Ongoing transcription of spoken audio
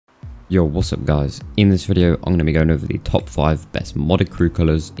Yo, what's up guys? In this video I'm going to be going over the top 5 best modded crew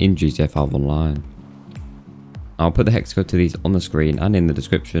colours in GTA 5 Online. I'll put the hex code to these on the screen and in the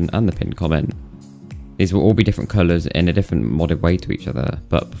description and the pinned comment. These will all be different colours in a different modded way to each other,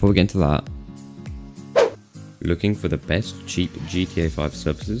 but before we get into that, looking for the best cheap GTA 5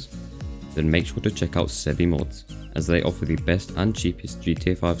 services? Then make sure to check out SebiModz, as they offer the best and cheapest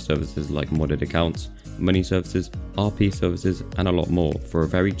GTA 5 services like modded accounts, money services, RP services and a lot more for a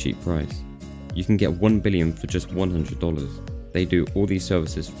very cheap price. You can get 1 billion for just $100. They do all these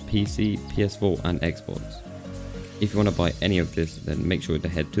services for PC, PS4 and Xbox. If you want to buy any of this, then make sure to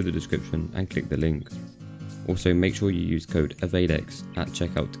head to the description and click the link. Also make sure you use code EvadeX at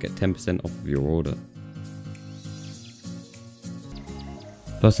checkout to get 10% off of your order.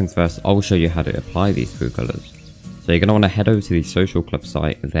 First things first, I will show you how to apply these crew colours. So you're going to want to head over to the social club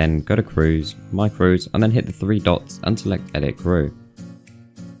site, then go to crews, my crews, and then hit the 3 dots and select edit crew.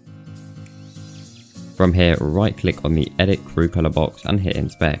 From here, right click on the edit crew colour box and hit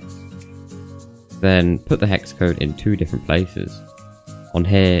inspect. Then put the hex code in 2 different places, on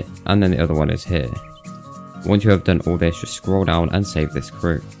here and then the other one is here. Once you have done all this, just scroll down and save this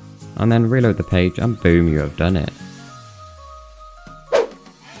crew, and then reload the page and boom, you have done it.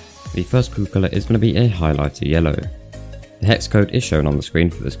 The first crew colour is going to be a highlighter yellow. The hex code is shown on the screen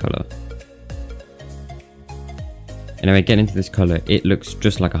for this colour. Anyway, get into this colour, it looks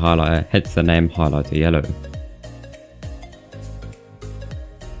just like a highlighter, hence the name highlighter yellow.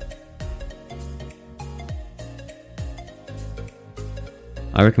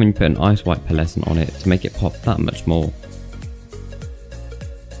 I recommend you put an ice white pearlescent on it to make it pop that much more.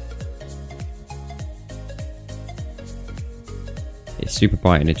 It's super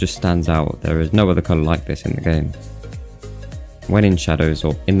bright and it just stands out. There is no other colour like this in the game. When in shadows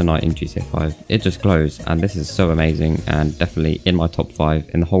or in the night in GTA 5, it just glows, and this is so amazing and definitely in my top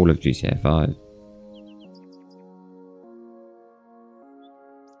 5 in the whole of GTA 5.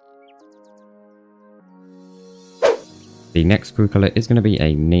 The next crew colour is going to be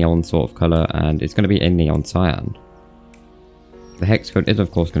a neon sort of colour, and it's going to be a neon cyan. The hex code is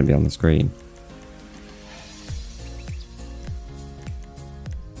of course going to be on the screen.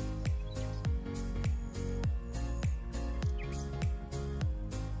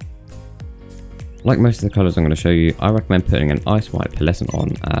 Like most of the colours I'm going to show you, I recommend putting an ice white pearlescent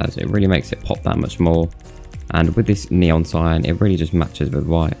on, as it really makes it pop that much more, and with this neon cyan it really just matches with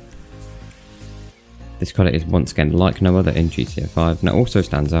white. This colour is once again like no other in GTA 5 and it also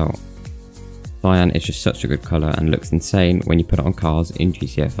stands out. Cyan is just such a good colour and looks insane when you put it on cars in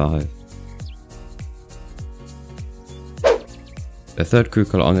GTA 5. The third crew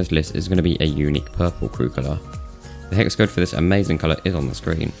colour on this list is going to be a unique purple crew colour. The hex code for this amazing colour is on the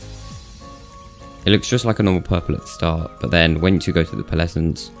screen. It looks just like a normal purple at the start, but then once you go to the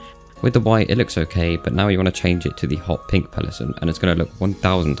pearlescents, with the white it looks okay, but now you want to change it to the hot pink pearlescent and it's going to look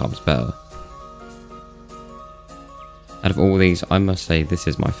 1000 times better. Out of all these, I must say this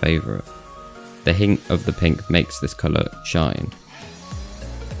is my favourite. The hint of the pink makes this colour shine.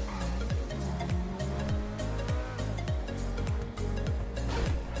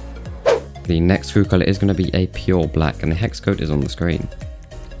 The next crew colour is going to be a pure black and the hex code is on the screen.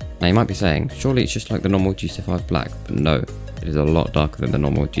 Now you might be saying, surely it's just like the normal GTA 5 black, but no, it is a lot darker than the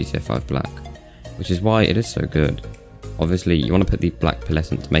normal GTA 5 black, which is why it is so good. Obviously you want to put the black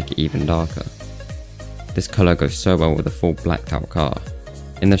pearlescent to make it even darker. This colour goes so well with a full blacked out car.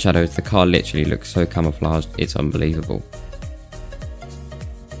 In the shadows the car literally looks so camouflaged, it's unbelievable.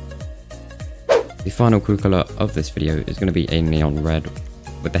 The final crew colour of this video is going to be a neon red,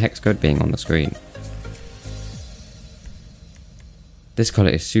 with the hex code being on the screen. This colour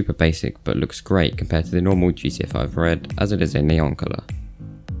is super basic but looks great compared to the normal GTA 5 red, as it is a neon colour.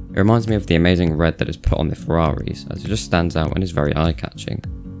 It reminds me of the amazing red that is put on the Ferraris, as it just stands out and is very eye-catching.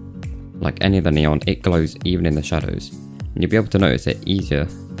 Like any other neon, it glows even in the shadows, and you'll be able to notice it easier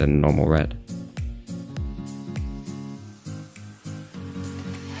than normal red.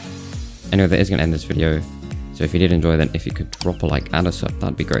 Anyway, that is going to end this video, so if you did enjoy, then if you could drop a like and a sub,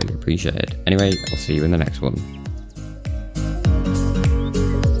 that'd be greatly appreciated. Anyway, I'll see you in the next one.